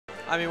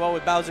I mean, well,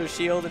 with Bowser's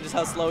shield and just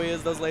how slow he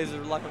is, those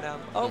lasers will lock him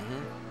down. Oh,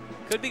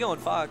 could be going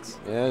Fox.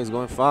 Yeah, he's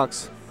going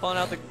Fox. Pulling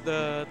out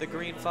the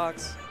green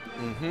Fox.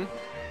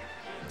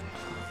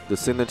 The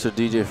signature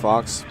DJ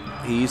Fox.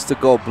 He used to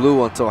go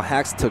blue until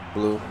Hacks took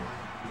blue.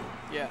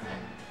 Yeah.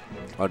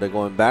 Are they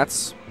going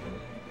bats?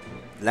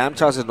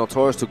 Lambchops is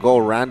notorious to go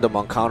random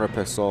on counter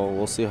pick, so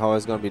we'll see how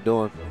he's going to be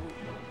doing.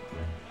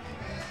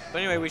 But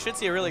anyway, we should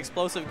see a really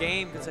explosive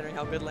game considering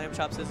how good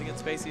Lambchops is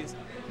against Spaceys.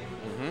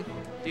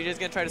 DJ's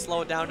going to try to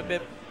slow it down a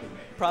bit.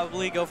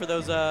 Probably go for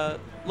those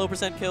low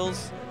percent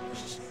kills,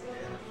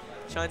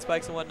 shine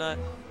spikes and whatnot.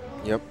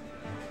 Yep.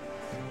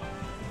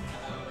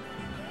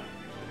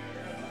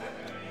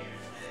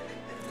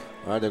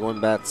 All right, they're going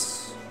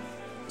bats.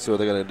 See what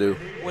they're going to do.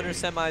 Winner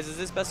semis. Is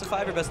this best of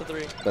 5 or best of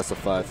 3? Best of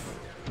 5.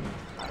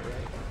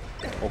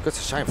 Oh, gets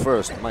to shine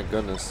first. My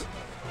goodness.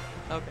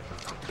 Okay.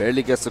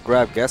 Barely gets the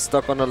grab. Gets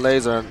stuck on the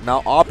laser.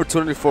 Now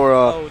opportunity for...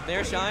 oh,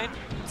 there shine.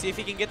 See if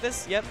he can get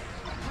this. Yep.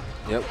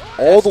 Yep.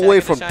 All the way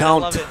from shine.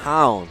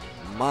 downtown.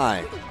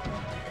 My.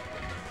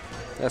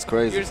 That's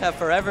crazy. You just have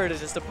forever to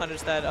just to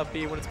punish that up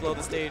B when it's below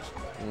the stage.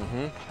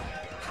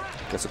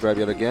 Gets to grab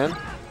yet again.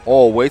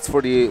 Oh, waits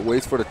for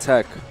the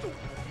tech.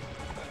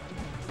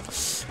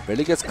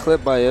 Barely gets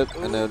clipped by it.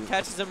 Ooh, and then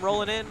catches him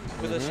rolling in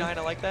with a shine.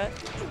 I like that.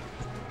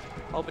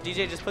 Oh, but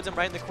DJ just puts him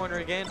right in the corner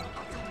again.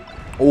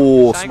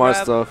 Oh, Shine smart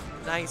grab.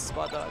 stuff. Nice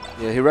spot dodge.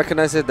 Yeah, he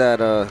recognized it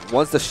that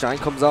once the shine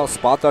comes out,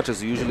 spot dodge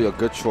is usually a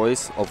good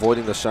choice,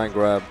 avoiding the shine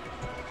grab.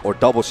 Or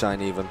double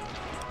shine even.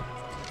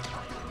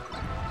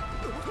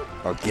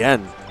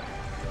 Again.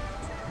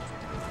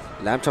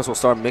 Lambchops will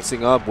start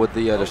mixing up with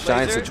the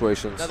shine laser.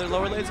 situations. Another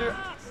lower laser.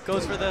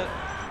 Goes for the...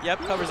 Yep,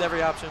 covers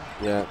every option.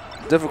 Yeah,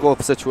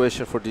 difficult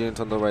situation for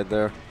Nintendo right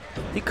there.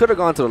 He could have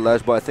gone to the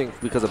ledge, but I think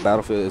because the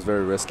battlefield is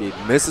very risky.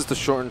 Misses the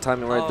shortened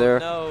timing right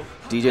there. No.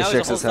 DJ now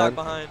shakes his head.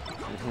 Behind.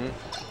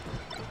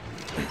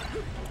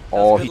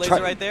 Oh, he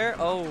tried right there.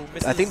 Oh,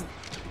 misses.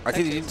 I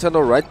think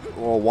Nintendo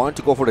wanted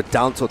to go for the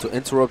down tilt to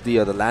interrupt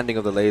the landing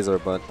of the laser,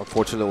 but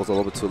unfortunately it was a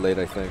little bit too late,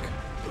 I think.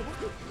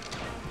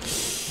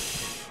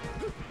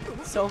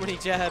 So many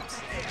jabs.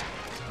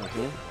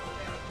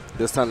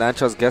 This time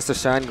Lambchops gets the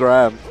shine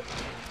grab.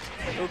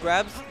 Who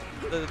grabs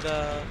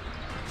the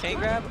chain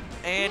grab?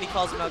 And he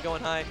calls him out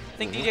going high. I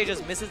think DJ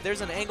just misses.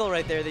 There's an angle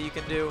right there that you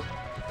can do.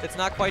 It's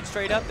not quite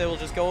straight up. They will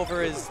just go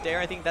over his dare.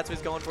 I think that's what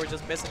he's going for,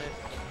 just missing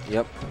it.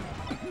 Yep.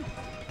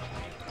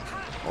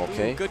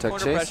 Okay, ooh, good tech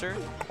corner chase. pressure.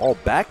 Oh,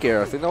 back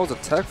air. I think that was a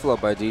tech flip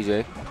by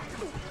DJ.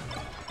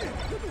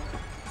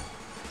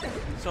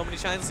 So many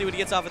shines. See what he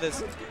gets off of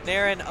this.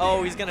 Naren,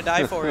 oh, he's going to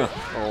die for it.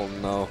 Oh,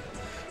 no.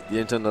 The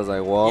Nintendo's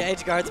like, well. Yeah,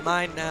 edge guard's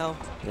mine now.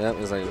 Yep,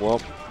 he's like,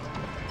 well,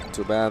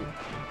 too bad.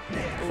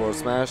 Forward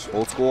smash,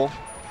 old school.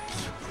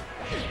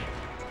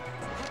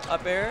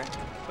 Up air,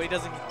 but he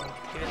doesn't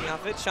get anything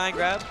off it. Shine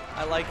grab,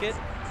 I like it.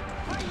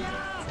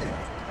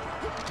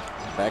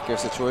 Back air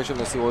situation,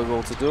 let's see what we're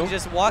able to do. He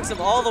just walks him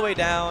all the way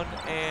down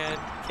and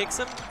kicks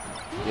him.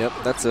 Yep,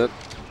 that's it.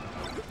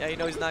 Yeah, you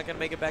know he's not going to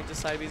make it back to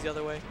side B's the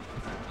other way.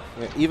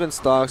 Yeah, even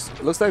stocks.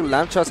 Looks like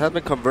Lambchops has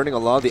been converting a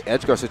lot of the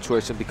edge guard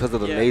situation because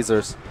of the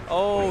lasers.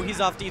 Oh,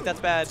 he's off deep, that's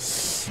bad.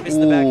 Missed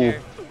the back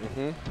air.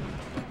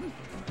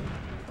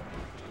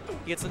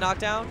 He gets the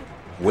knockdown.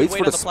 Waits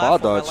for the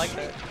spot dodge. I like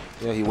that.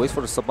 Yeah, he waits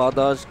for the spot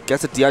dodge.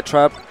 Gets a DI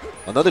trap.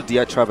 Another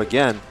DI trap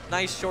again.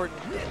 Nice shorten.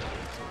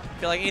 I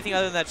feel like anything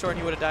other than that shorten,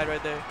 he would have died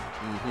right there.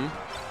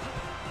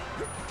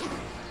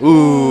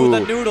 Ooh, the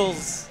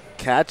noodles.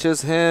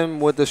 Catches him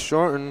with the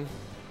shorten.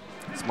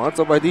 Smart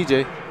up by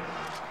DJ.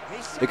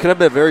 It could have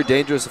been very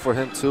dangerous for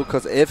him too,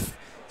 because if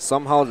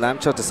somehow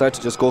Lambchops decides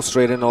to just go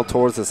straight in all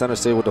towards the center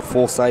stage with a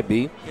full side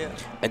B,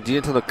 and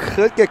Nintendo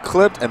could get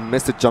clipped and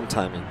miss the jump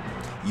timing.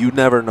 You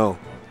never know.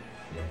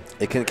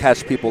 It can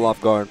catch people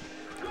off guard.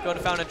 Go to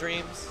Fountain of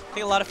Dreams. I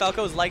think a lot of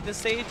Falcos like this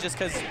stage just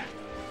because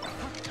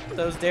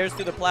those dares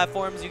through the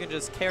platforms, you can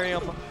just carry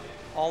them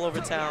all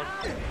over town.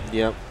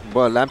 Yep,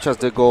 but Lambchops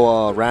did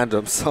go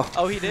random, so.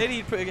 Oh, he did?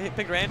 He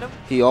picked random?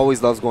 He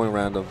always loves going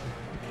random.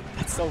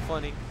 That's so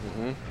funny.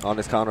 On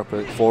his counter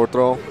pick. Forward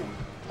throw.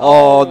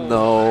 Oh,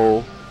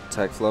 no.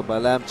 Tech flip by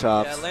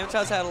Lambchops. Yeah,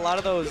 Lambchops had a lot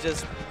of those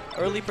just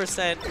early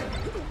percent.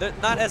 They're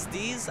not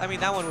SDs. I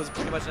mean, that one was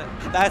pretty much,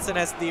 that's an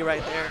SD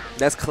right there.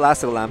 That's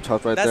classic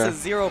Lambchops right there.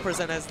 That's a 0%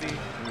 SD.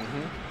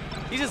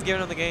 He's just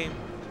giving him the game.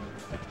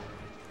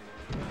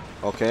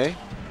 Okay.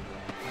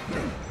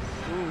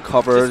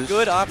 Coverage. Just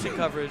good option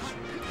coverage.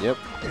 Yep.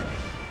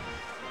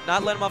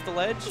 Not let him off the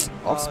ledge.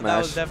 Off smash. That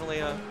was definitely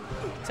a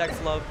tech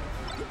flub.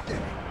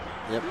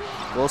 Yep.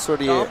 Goes for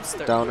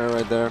the down air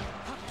right there.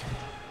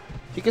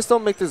 He can still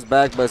make this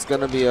back, but it's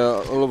going to be a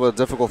little bit of a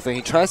difficult thing.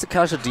 He tries to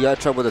catch a DI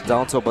trap with a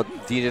down tilt, but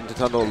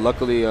Nintendo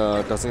luckily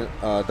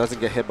doesn't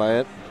get hit by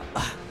it.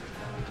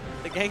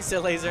 The gangster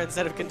laser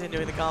instead of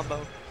continuing the combo.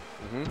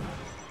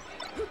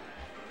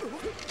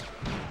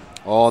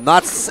 Oh,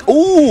 not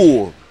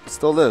ooh!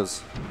 Still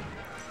lives.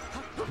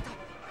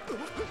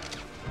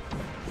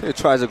 He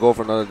tries to go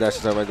for another dash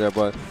attack right there,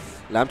 but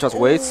Lambchops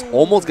waits.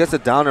 Almost gets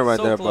it down there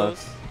right there,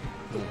 close. but.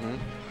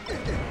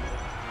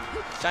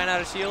 Shine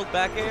out of shield,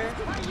 back air.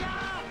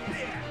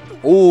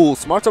 Ooh,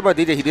 smart up by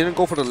DJ. He didn't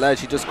go for the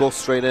ledge. He just goes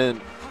straight in.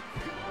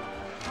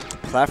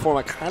 Platform.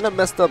 I kind of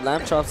messed up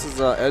Lamb Chops'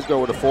 edge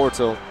guard with a forward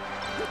tilt.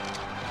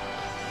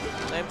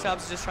 Lamb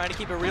Chops just trying to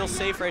keep it real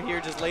safe right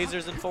here. Just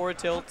lasers and forward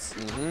tilts.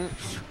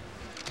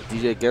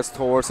 DJ gets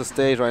towards the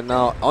stage right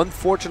now.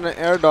 Unfortunate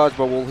air dodge,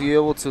 but will he be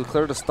able to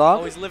clear the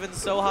stop? Oh, he's living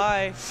so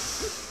high.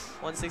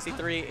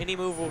 163. Any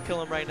move will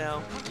kill him right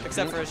now,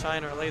 except for a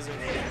shine or a laser.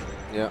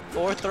 Yeah.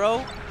 Forward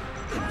throw.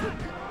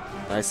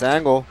 Nice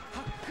angle.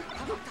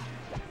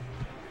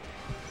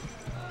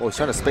 Oh, he's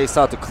trying to space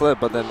out the clip,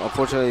 but then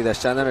unfortunately that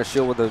shine under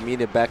shield with the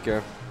immediate back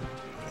air.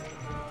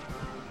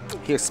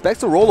 He expects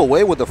to roll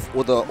away with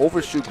the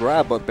overshoot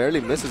grab, but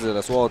barely misses it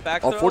as well.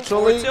 Back throw,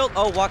 unfortunately, tilt.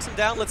 Oh, walks him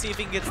down. Let's see if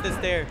he can get this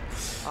there.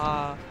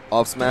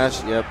 Up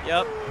smash. Yep.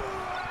 Yep.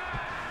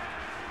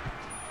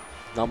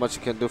 Not much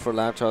you can do for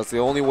Lamb Chops. The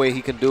only way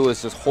he can do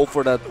is just hope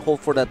for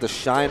that the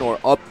shine or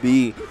up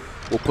B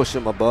will push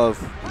him above.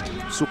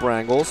 Super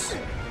angles.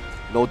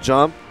 No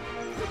jump.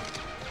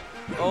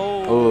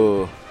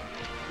 Oh.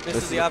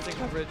 Misses the option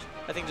coverage.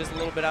 I think just a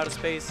little bit out of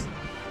space.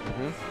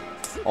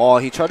 Oh,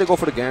 he tried to go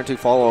for the guaranteed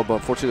follow-up, but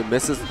unfortunately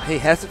misses. He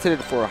hesitated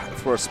for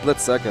a split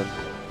second.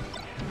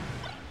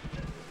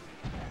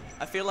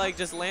 I feel like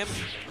just Lamb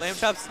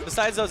Chops,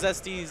 besides those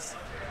SDs.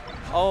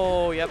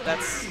 Oh, yep,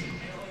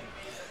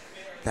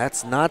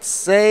 That's not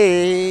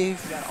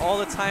safe. You got all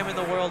the time in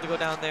the world to go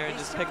down there and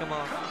just pick him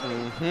off.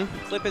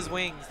 Clip his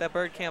wings. That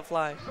bird can't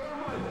fly.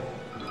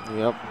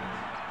 Yep.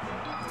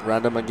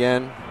 Random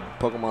again.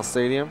 Pokemon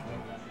Stadium.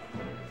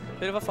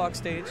 Bit of a Fox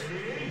stage.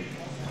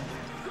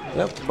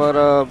 Yep,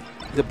 but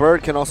the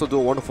bird can also do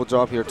a wonderful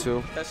job here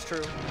too. That's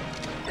true.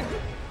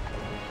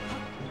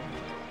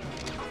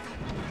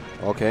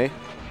 Okay.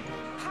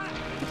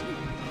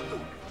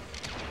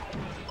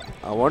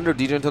 I wonder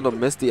DJ Nintendo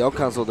missed the L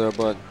cancel there,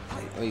 but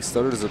he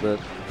stutters a bit.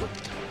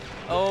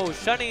 Oh,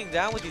 shutting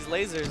down with these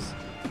lasers.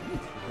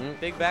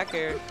 Big back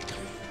air.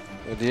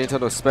 And DJ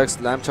Nintendo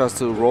expects Lamb Chops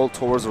to roll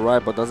towards the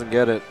right, but doesn't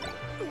get it.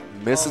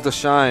 Misses the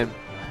shine.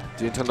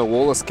 DJ Nintendo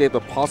will escape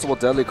a possible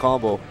deadly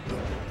combo.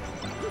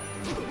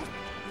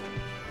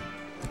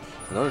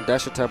 Another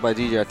dash attack by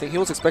DJ. I think he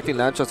was expecting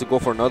Lamb Chops to go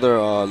for another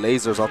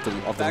lasers off the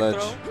ledge.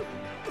 Throw.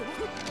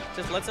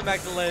 Just lets him back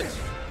to the ledge.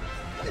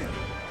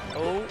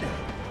 Oh.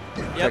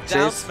 Yep,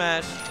 down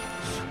smash.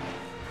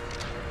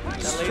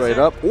 Straight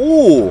up.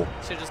 Ooh.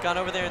 Should have just gone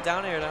over there and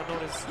down air. I don't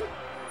notice.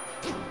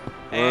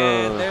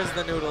 And there's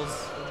the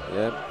noodles.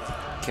 Yep.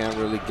 Can't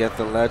really get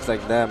the ledge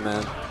like that,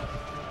 man.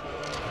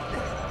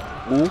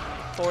 Ooh.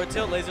 Forward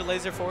tilt,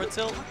 laser, forward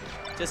tilt.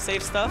 Just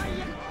safe stuff.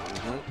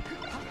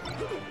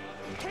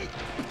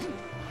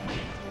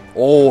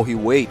 Oh, he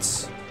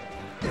waits.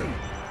 And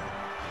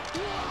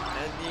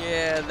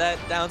yeah, that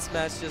down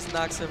smash just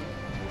knocks him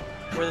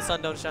where the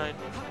sun don't shine.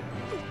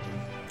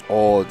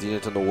 Oh, DJ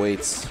Nintendo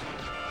waits.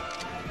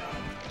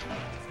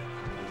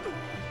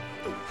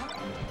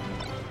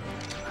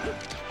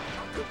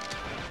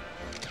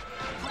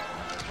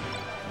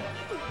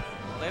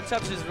 Lamb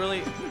Chops is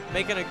really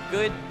making a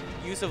good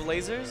use of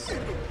lasers,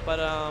 but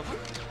I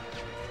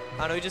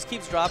don't know, he just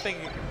keeps dropping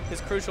his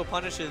crucial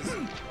punishes.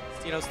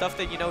 You know, stuff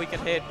that you know he can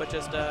hit, but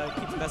just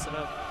keeps messing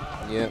up.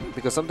 Yeah,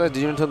 because sometimes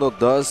DJ Nintendo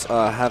does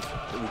have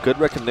good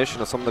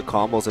recognition of some of the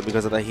combos, and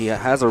because of that, he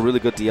has a really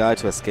good DI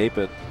to escape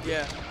it.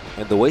 Yeah.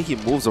 And the way he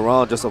moves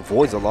around just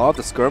avoids a lot of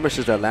the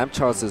skirmishes that Lamb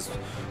Chops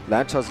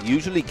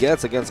usually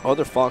gets against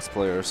other Fox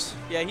players.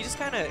 Yeah, he just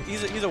kind of,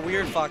 he's a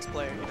weird Fox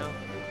player, you know?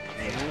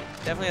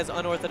 Definitely has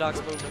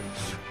unorthodox movement.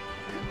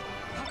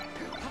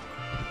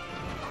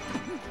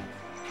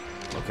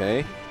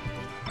 Okay.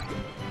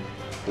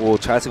 Oh,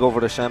 tries to go for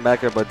the shine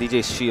backer, but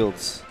DJ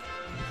shields.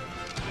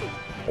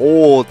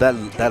 Oh,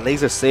 that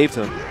laser saved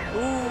him.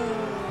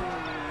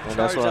 Ooh,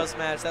 charge up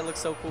smash. That looks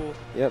so cool.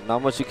 Yep,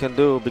 not much you can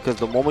do because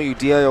the moment you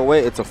DI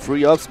away, it's a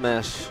free up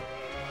smash.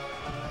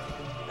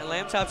 And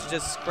Lamb Chops is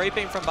just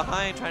scraping from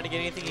behind, trying to get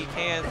anything he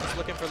can. Just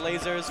looking for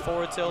lasers,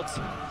 forward tilts.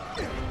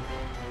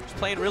 Just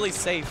playing really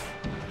safe.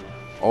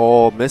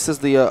 Oh, misses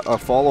the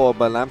follow-up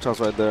by Lamb Chops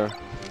right there.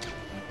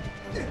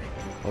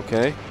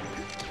 Okay.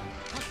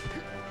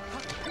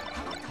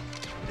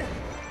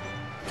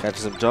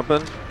 Catches him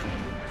jumping.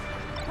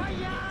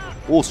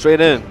 Ooh,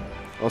 straight in.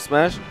 Oh,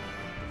 smash.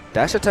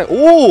 Dash attack.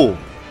 Ooh!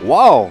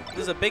 Wow.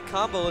 This is a big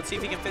combo. Let's see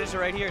if he can finish it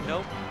right here.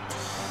 Nope.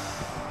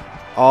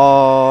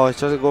 Oh, he's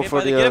trying to go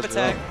for the get up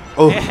attack.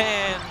 Oh.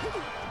 And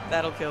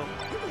that'll kill.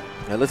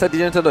 Yeah, looks like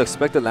DJ Nintendo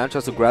expected Lamb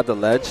Chops to grab the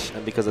ledge,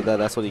 and because of that,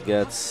 that's what he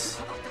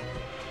gets.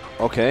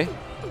 Okay.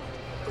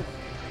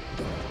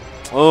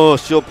 Oh,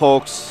 shield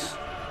pokes.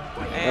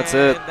 And that's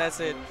it. That's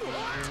it.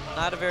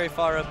 Not a very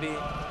far up B.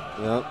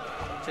 Yep.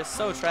 Just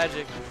so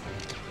tragic.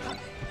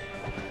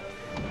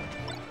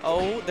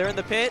 Oh, they're in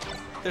the pit.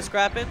 They're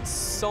scrapping.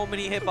 So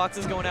many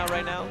hitboxes going out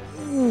right now.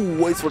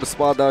 Ooh, waits for the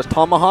spot dodge.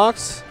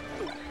 Tomahawks.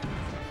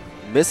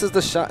 Misses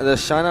the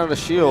shine out of the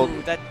shield.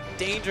 Ooh, that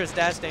dangerous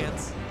dash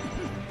dance.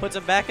 Puts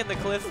him back in the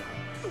cliff.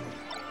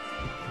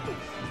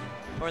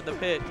 Or in the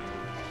pit.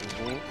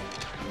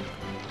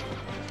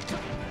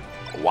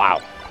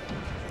 Wow.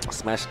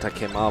 Smash attack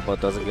came out,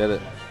 but doesn't get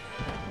it.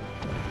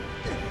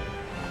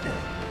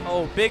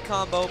 Oh, big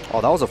combo.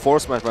 Oh, that was a forward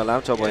smash by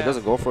Lamb Chop, but he Yeah.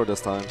 doesn't go for it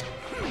this time.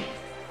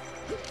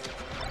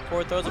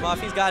 Forward throws him off.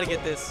 He's got to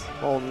get this.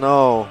 Oh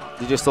no.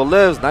 DJ still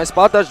lives. Nice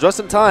spot dodge just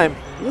in time.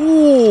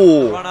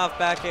 Ooh. Run off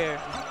back air.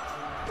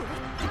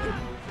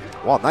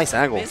 Wow, nice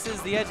angle.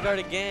 Misses the edge guard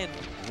again.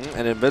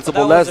 An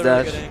invincible That last was a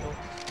really dash. good angle.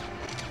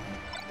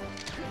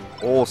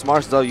 Oh,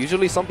 smart stuff.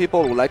 Usually some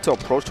people would like to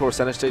approach towards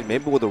center stage,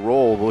 maybe with a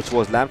roll, which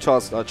was Lamb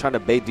Chop's trying to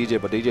bait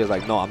DJ, but DJ is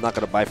like, no, I'm not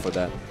going to bite for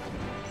that.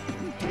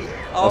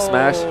 Oh,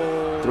 smash.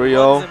 3-0.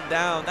 Runs him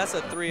down. That's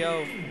a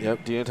 3-0.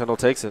 Yep, Nintendo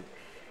takes it.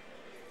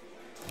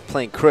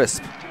 Playing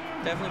crisp.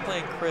 Definitely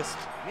playing crisp.